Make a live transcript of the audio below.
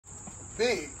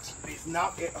Bitch,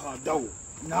 knock at her door.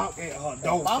 Knock at her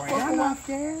door, friend. I'm not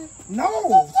scared.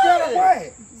 No, scared of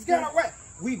what? Scared of what?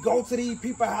 We go to these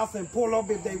people's house and pull up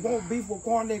if they want beef with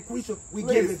Quanda and Quisha, we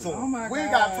give it to them. Oh my God. We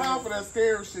ain't got time for that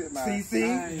scary shit now.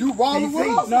 CC, you rolling with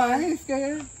us? No, I ain't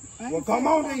scared. Well, come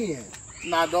on then.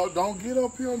 Nah, don't get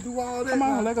up here and do all that. Come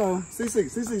on, let go.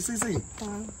 CC.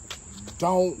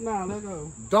 Don't. No, let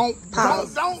go. Don't,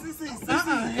 CC.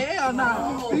 Hell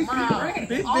no. Oh, my.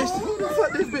 Big bitch, who the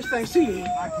fuck this bitch think she is?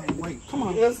 I can't wait. Come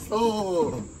on. Yes,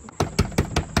 sir.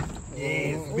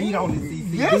 Yes, beat on it,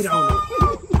 CC. Yes, beat on it.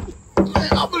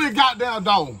 Man, open the goddamn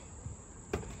door.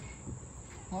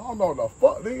 I don't know what the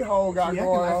fuck these hoes got She going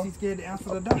acting like on. she's scared to answer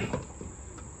the door.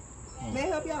 May I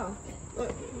help y'all?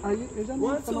 Are you? Is your name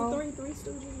 1, 2, Simone? 3, 3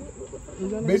 stooges.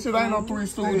 Is your name Bitch, it ain't no Three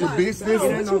Stooges,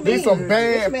 bitch. No, This some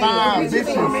bad five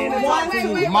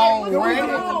bitches. Mom Ray.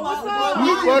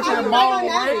 You fucking Mom Ray.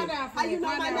 How you know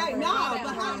my name? No,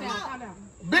 but how?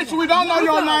 Bitch, we don't know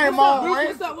your name, Mom Ray.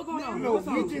 What's up? What's going on? No, we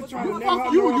just trying to let Fuck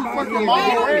her you, know you about fucking your Mom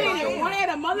life. Ray. One at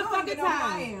a motherfucking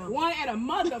time. One at a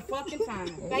motherfucking time.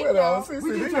 Thank What y'all. else? CC,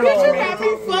 these You hoes. got me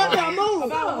fucked up. Move.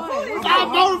 About what? I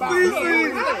know CC.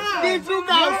 Bitch, you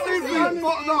got CC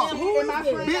fucked up.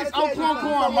 Bitch, I'm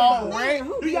corn, Mom Ray.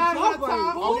 Do y'all want to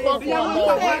talk? I'm fucking Mom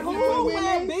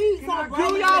Do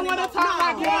y'all want to talk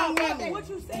like young women? What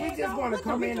you We said? just want to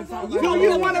come in and talk Do about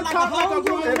you want to talk like a It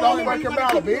grown don't woman? fucking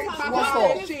matter, bitch.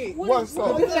 What's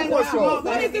up? This ain't What's what you want. up?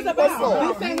 What is this What's about?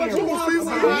 up? This ain't what you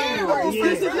want.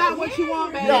 This is not what you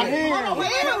want, baby. Yeah, hearing.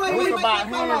 It's about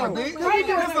hearing, bitch.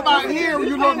 It's about hearing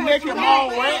you look naked, Mom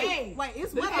Ray. Wait,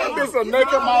 it's what That I bitch a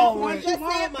naked Mom Ray. just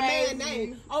said my man's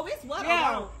name. Oh, it's what I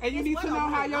Yeah, want. and you need to know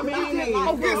how your man is.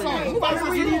 Oh, get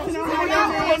some. You need to know how your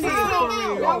man is for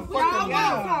real. Oh, fucking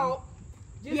Yeah. God.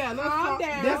 Yeah, let's calm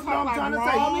down. That's what I'm trying to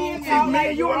say. Grown See, me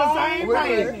and you on the same Wait,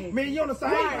 page. Me and you on the same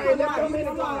page. Let's come in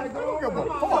and talk like I don't give a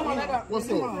fuck. What's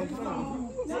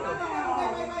up?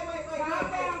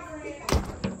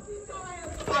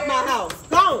 Out my house.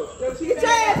 Go. Get your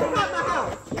ass out my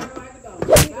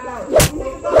house.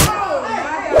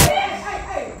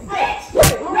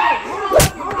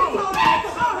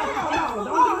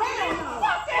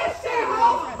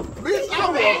 Bitch, I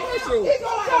want her shoe.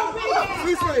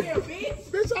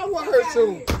 Bitch, I want her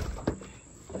shoe.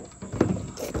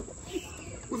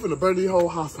 We finna burn the whole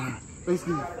house down. Let's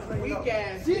go.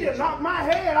 She done knocked my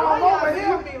head all over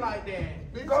here.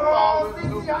 Bitch, Go you all on, this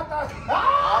CC. I thought.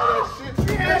 all that shit.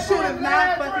 That shit is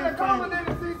not fucking funny.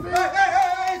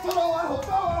 Hey, hold on.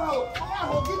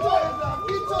 Get your ass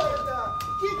down.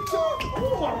 Get your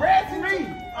arrest me.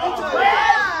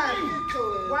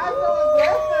 Why so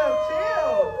aggressive?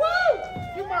 Chill. Woo!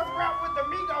 You must rap with the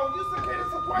Migos. You some kind of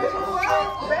surprise. That's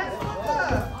what's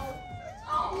up.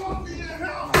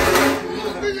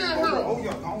 Oh,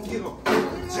 yeah, don't get up.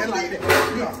 Just like that.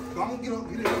 Yeah, don't get up.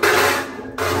 Get up.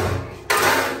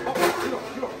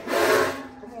 Get up.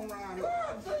 Come on around here.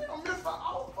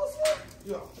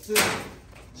 Yeah,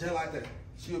 just like that.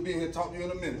 She'll be in here talking to you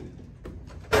in a minute.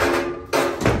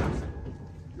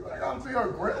 You ain't gotta be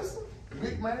aggressive,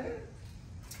 big man.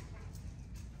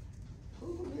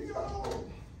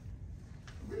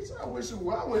 Bitch, I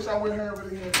wish I would have her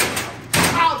in here.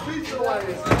 I'll beat your ass.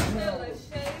 Until a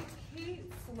shake, heat,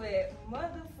 sweat,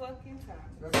 motherfucking time.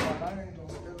 That's why I ain't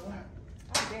gonna get it.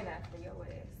 I've been after your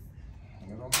ass.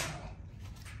 It don't matter.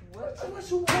 What? What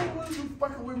you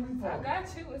fucking with me for? I got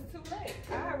you. It's too late.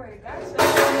 I already got you,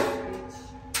 bitch.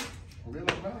 It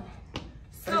don't matter.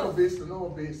 Take So- a bitch to know a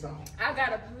bitch, so. I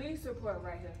got a police report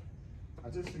right here. I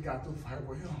just got through fight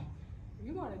with him.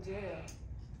 You going to jail.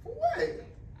 For what?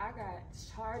 I got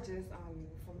charges on you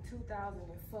from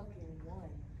 2001.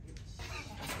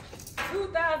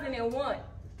 2001.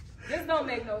 This don't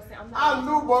make no sense. I'm I not.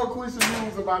 knew boy Quisha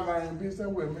news about my name, bitch. That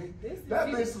with me. That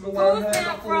bitch is the Food one who had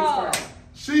stamp the food fraud. stamp.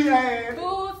 She had.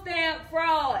 Food stamp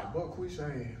fraud. But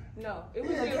Quisha had. No, it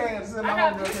was Yeah, you. Kansas, I my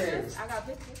got homegirl pictures. Kansas. I got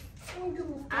pictures. I don't give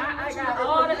a fuck. I got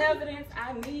all the evidence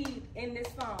I need in this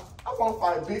phone. I won't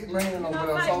fight big man You over don't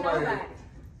there fight so nobody. bad.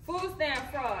 Food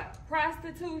stamp fraud,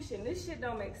 prostitution. This shit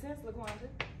don't make sense, LaQuanda.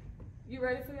 You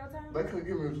ready for your time? They couldn't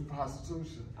give me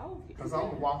prostitution. Oh, Because I'm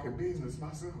a walking business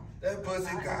myself. That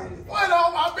pussy got it. What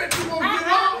up? I bet you won't get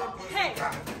up.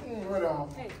 Hey, What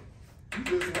up? hey.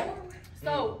 You just want me.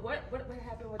 So what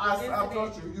happened with this I incident?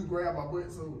 told you grabbed my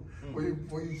butt so when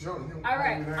you jumped. All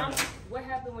right, what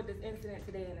happened with this incident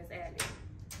today in this alley?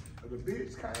 The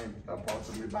bitch came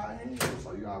approaching me by hand,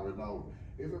 so you already know.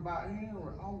 If it's by hand,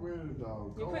 I'm ready to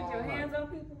go. You put your hands on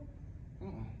people?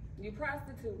 Mm-mm. You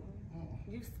prostituting?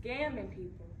 You scamming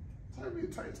people?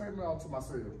 Take me out to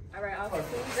myself. All right, officer,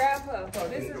 grab her.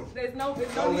 There's no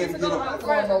need to go no Going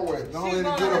further. nowhere. Don't She's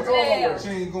let going her to get jail. up. She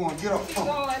ain't going. Get up. She's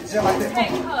going Just to like that. take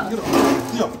her.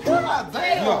 Get up. God damn.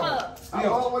 Take her. I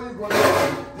know where you going.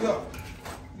 Yeah.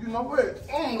 You know what?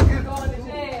 You're going to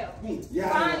jail. Yeah.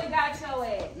 Finally got your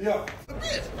ass. Yeah.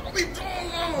 Bitch, don't be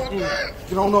doing all that.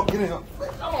 Get on up. Get in here.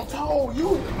 I done told you.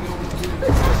 Bitch,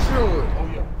 I should.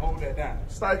 Oh yeah. Hold that down.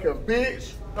 Stinking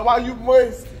bitch. Know why you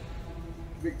moist?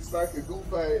 Big stinking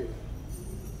goof ass.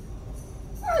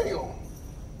 Damn.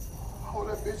 Oh,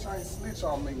 that bitch ain't snitch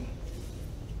on me.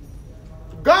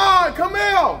 God, come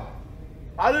here.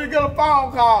 I didn't get a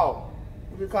phone call.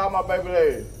 You can call my baby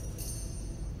daddy.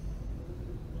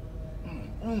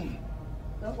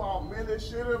 That's why I'm in this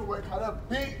shit anyway, cause that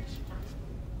bitch.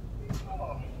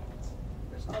 Oh,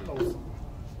 bitch, I know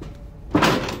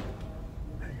something.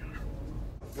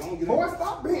 Don't get in. Boy,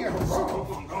 stop being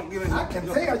wrong. Don't get in. I can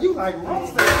tell you like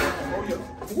roasted. Oh yeah.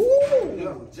 Woo!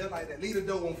 Yeah. Just like that. Leave the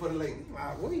door on for the lady.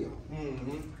 I will.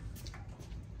 Mm-hmm.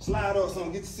 Slide up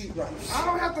something. Get your seat right. I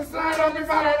don't have to slide up if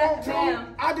I don't want to.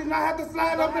 Down. I do not have to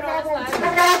slide up if I want to.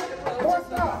 Slide. Boy,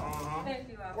 stop. Thank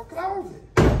you, Well, officer. close it.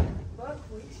 But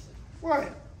quick.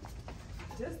 What?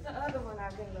 Just the other one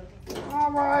I've been looking for.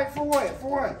 All right, for what?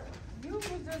 For what? You was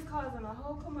just causing a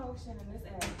whole commotion in this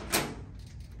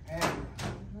area.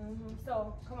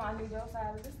 So, come on, I need your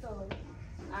side of the story.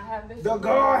 I have this. The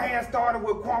girl had started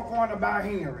with Quan about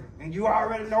Henry. And you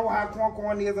already know how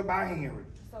Quan is about Henry.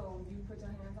 So, you put your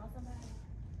hands on somebody?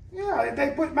 Yeah, if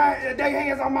they put their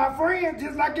hands on my friend,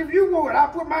 just like if you would, I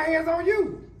put my hands on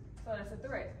you. So, that's a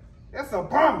threat. That's a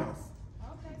promise.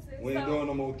 Okay, sis. We ain't doing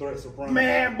no more threats or promises.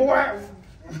 Man, boy.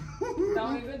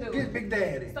 Don't even do Get it. Big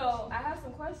Daddy. So, I have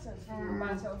some questions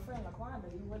about your friend, LaQuanda.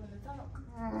 You willing to talk?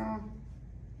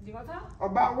 You gonna talk?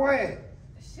 About what?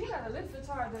 She got a list of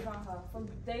charges on her from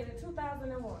dated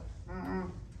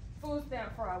 2001. Food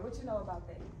stamp fraud. What you know about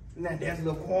that? Now that's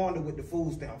LaQuanda with the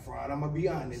food stamp fraud. I'm gonna be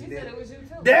honest. She said it was you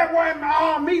too. That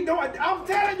wasn't me doing. I'm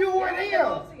telling you who it is.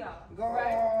 Both of y'all. Go.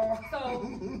 Right.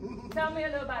 So, tell me a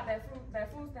little about that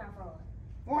food stamp fraud.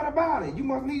 What about it? You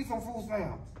must need some food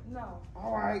stamps. No.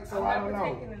 All right, so I'm I not don't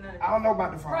partaking know. in none of I don't know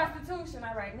about the fraud. Prostitution.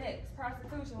 All right, next.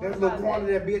 Prostitution. That's What about LaQuanda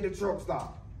that? that be at the truck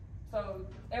stop. So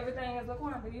everything is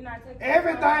LaQuanda. You're not taking.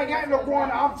 Everything ain't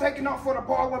LaQuanda. I'm taking up for the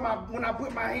part when I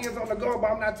put my hands on the gun,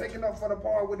 but I'm not taking up for the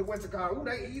part with the Western car. Ooh,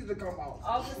 they easy to come off.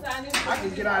 Officer, I need I can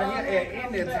get out of here at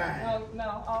any time. No,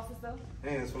 officer.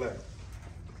 Hands flat.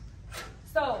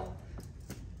 So,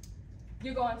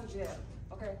 you're going to jail,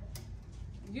 okay?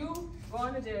 You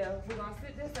going to jail. We're going to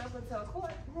sit this up until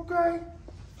court. Okay.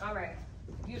 All right.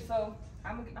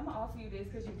 I'm going to offer you this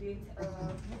because you did,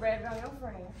 you read it on your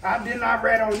friend. I did not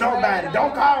rat on nobody.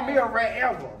 Don't call me a rat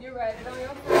ever. You read it on your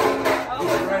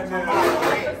friend.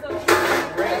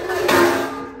 Right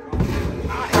now.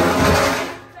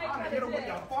 I hit him with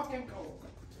the fucking coat.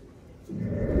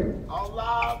 I'm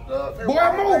locked up.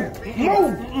 Boy, move. You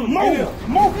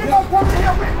must come in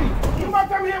here with me. You must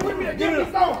come here with me to get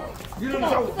me some. Get in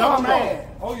So dumb ass.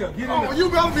 Oh yeah, get in Oh, there. you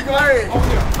better be glad.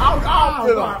 Oh yeah. I'll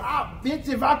feel it. Bitch,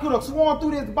 if I could have sworn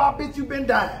through this bar, bitch, you been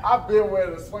dying. I've been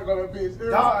ready to swing on that bitch every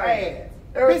Dog time. ass.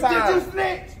 Every Bitch, time. did you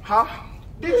snitch? Huh?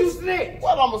 Did you snitch?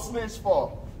 What I'm a snitch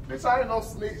for? Bitch, I ain't no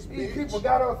snitch, These bitch. people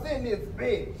got us in this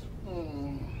bitch.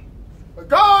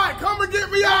 God, come and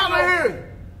get me out of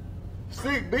here.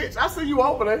 Sick bitch, I see you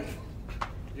over there.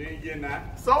 You ain't getting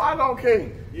that. So I don't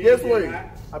care. Yeah, Guess yeah, what?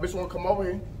 man. I bitch wanna come over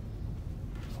here.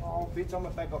 Oh, bitch, I'm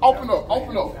gonna think of Open up,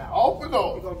 open up, open up,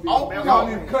 open Y'all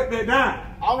need to up. cut that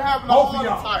down. I'm having a Both of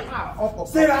heart y'all. attack.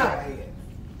 Sit down.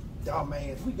 Dumb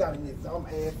ass. We got in this dumb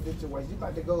ass situation. You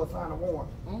like to go and sign a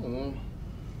warrant.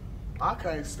 I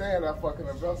can't stand that fucking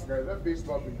investigator. That bitch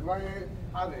must be glad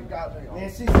I didn't got him.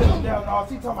 And she sitting down,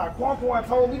 she talking about Quan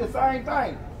told me the same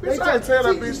thing. Bitch, I ain't tell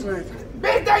that bitch anything.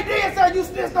 Bitch, they did say you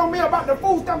snitched on me about the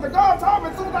food stamp. The girl told me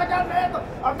as soon as I got in the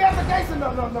investigation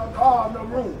the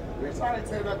room. Bitch, I ain't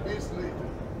tell that bitch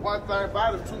anything. One thing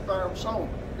about it, two things I'm showing.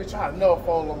 Bitch, I never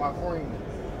fall on my green.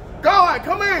 God,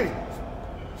 come in.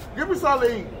 Give me something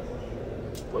to eat.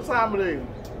 What time it is?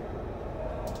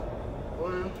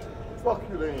 Well, fuck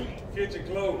you then. Kitchen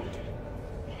closed.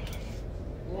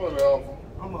 Whatever.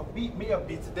 I'm gonna beat me up,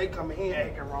 bitch, if they come in here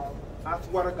acting wrong. I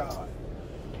swear to God.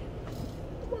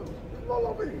 Come on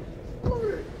over here. Come over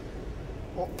here.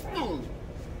 Oh,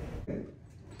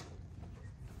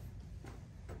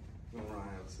 Go around,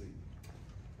 have a seat.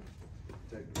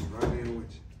 Take me right in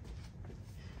with you.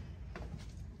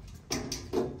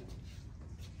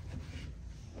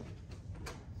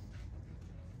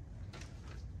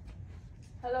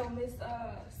 Hello, Miss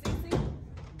Cece.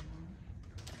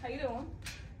 How you doing?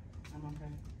 I'm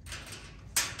okay.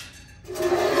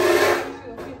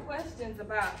 questions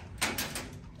about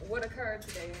what occurred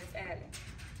today in this alley.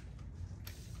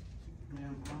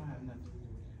 Ma'am, I don't have nothing to do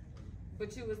with it.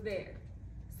 But you was there.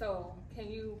 So can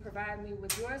you provide me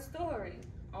with your story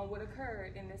on what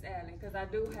occurred in this alley? Because I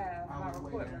do have my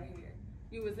report right here.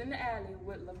 You was in the alley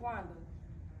with LaQuanda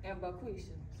and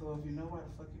LaQuisha. So if you know, why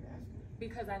the fuck you asking?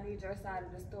 Because I need your side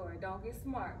of the story. Don't get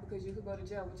smart because you could go to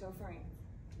jail with your friends.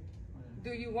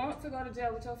 Do you want to go to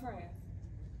jail with your friends?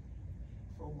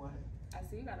 For what? I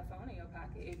see you got a phone in your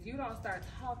pocket. If you don't start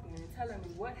talking and telling me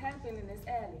what happened in this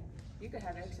alley, you could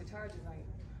have extra charges on you.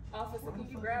 Officer, can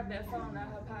you grab that phone out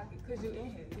of her pocket? Because you're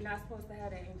in here. You're not supposed to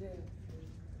have that in jail.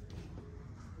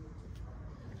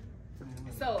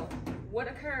 So, what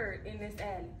occurred in this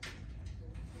alley?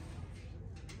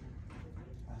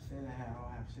 I said I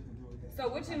don't have shit to do with that. So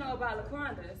what you know about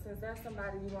LaQuanda, since that's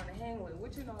somebody you want to hang with,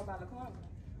 what you know about LaQuanda?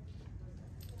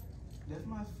 That's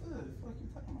my sis. What you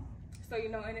talking about? So you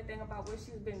know anything about what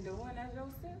she's been doing as your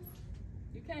sis?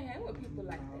 You can't hang with people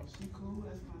like that. She cool,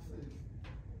 that's my sis.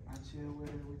 I chill with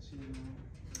her, we chill.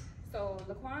 So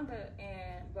LaQuanda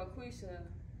and LaQuisha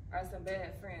are some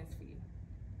bad friends for you.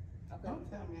 Okay? Don't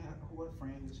tell me what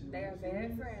friends you. They are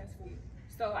bad friends for you.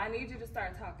 So I need you to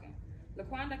start talking.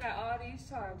 LaQuanda got all these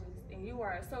charges and you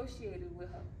are associated with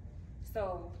her.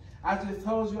 So I just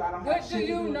told you I don't have shit to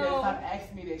do with that. Stop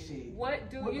asking me that shit. What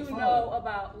do you know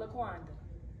about LaQuanda?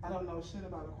 I don't know shit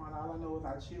about LaQuanda. All I know is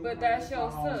I chill with her. But that's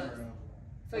your sis.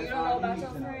 So you don't know about your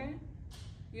friend? friend?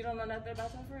 You don't know nothing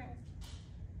about your friend?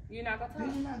 You're not gonna talk?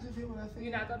 Did you not just hear what I said?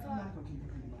 You're not gonna talk? I'm not gonna keep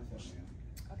repeating myself, man.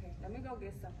 Okay, let me go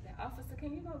get something. Officer,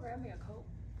 can you go grab me a coat?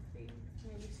 See,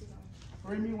 maybe she's on.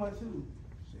 Bring me one too.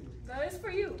 Shit. No, it's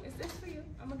for you. It's for you.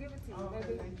 I'm gonna give it to you. Oh,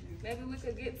 okay, thank you. Maybe we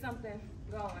could get something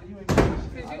going. You ain't gonna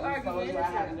Because you I arguing.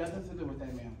 had nothing to do with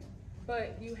that, ma'am.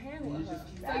 But you hang with her.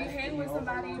 keep So you hang asking with me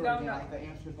somebody over you and don't over know. again like the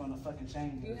answer's gonna fucking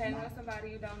change. You It's hang not. with somebody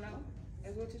you don't know?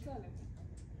 Is what you're telling me.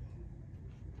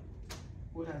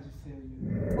 What I just tell you?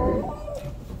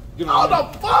 Get on the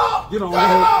fuck? Get on here.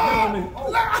 Get on me.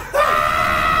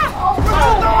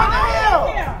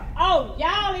 Oh,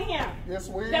 y'all in here. Yes,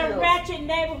 we The is. ratchet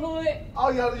neighborhood. Oh,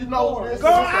 yeah, you know who this is.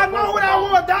 Girl, I know what I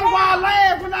was. That's why I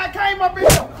laughed when I came up here.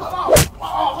 Hold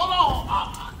on.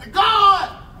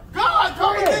 God,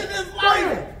 come and get this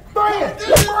lady. Get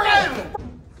this lady.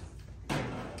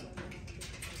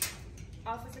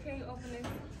 Officer, can you open this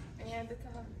and hand it to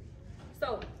her?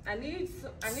 So I need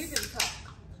you to talk.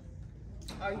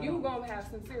 Are you gonna have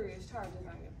some serious charges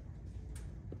on you?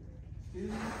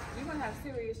 You're gonna have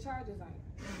serious charges on you.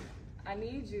 I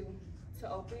need you to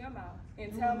open your mouth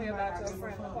and tell me about your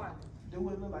friend LaQuanda. Do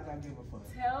it look like I give a fuck?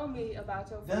 Tell me about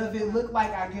your friend. Does it look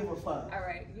like I give a fuck? All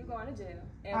right, you going to jail.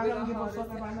 And I we don't gonna give a hold fuck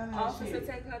this about none of that Officer, shit.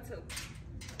 take her too.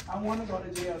 I want to go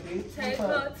to jail, bitch. Take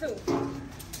her too.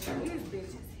 These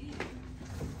bitches here.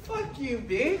 Fuck you,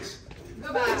 bitch.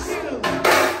 Goodbye. Fuck you.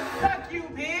 Fuck you,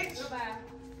 bitch. Goodbye.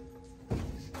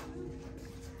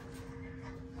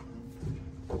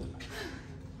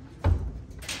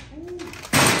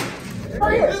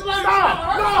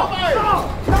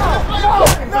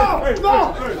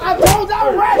 No! I told y'all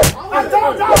already!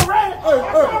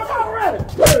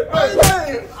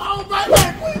 Oh, baby,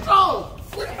 please go.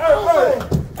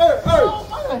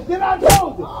 Then I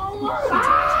told you!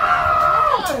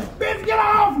 Bitch, get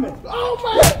off me!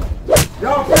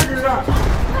 Y'all figure it out.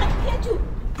 Can't you?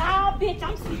 Oh, bitch,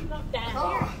 I'm sleeping up down here.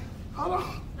 Hold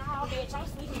on. Oh, bitch, I'm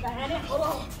sleeping behind it.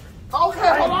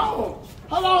 Okay,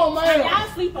 hold on, man. Y'all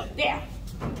sleep up there.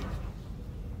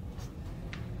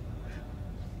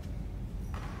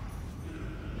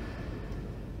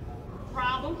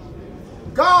 Problem?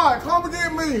 God, come and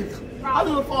get me. I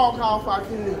do a phone call if I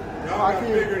can. Y'all gotta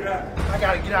figure it out. I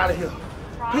gotta get out of here.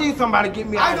 Please, somebody get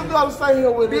me I out ain't of gonna here. be able to stay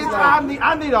here with this. Bitch,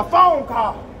 I need a phone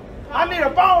call. I need a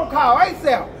phone call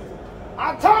ASAP.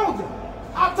 I told you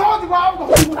what I was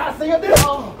gonna do when I said this.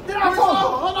 Then I told you.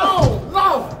 Hold on.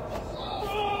 No.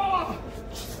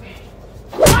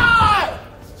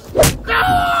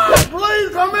 God, please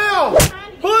come here.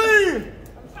 Please.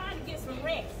 I'm trying to get some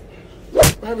rest.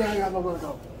 Baby, I got nowhere to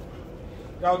go.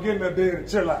 Y'all get in that bed and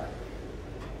chill out.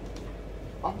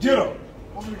 I'm Get up.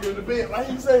 I'm gonna get in the bed like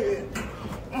he said.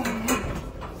 I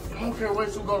don't care where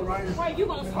you go right here. Where you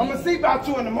gonna sleep? I'm gonna see about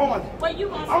 2 in the morning. Where you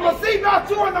gonna I'm gonna see about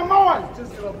 2 in the morning.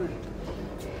 Just get up here.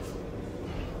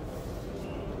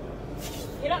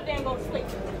 Get up there and go to sleep.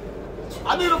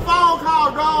 I need a phone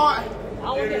call, God. I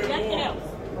don't want to get nothing else.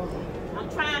 I'm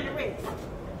trying to rest.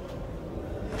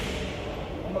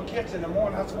 I'm gonna catch you in the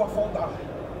morning. That's what for die.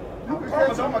 I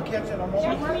promise I'm gonna catch you in the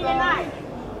morning. Just me tonight.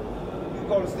 You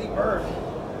go to sleep early.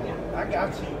 I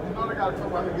got you. You know they gotta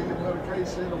come out and get your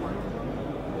medication. I'm like,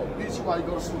 bitch, you while you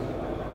go to sleep.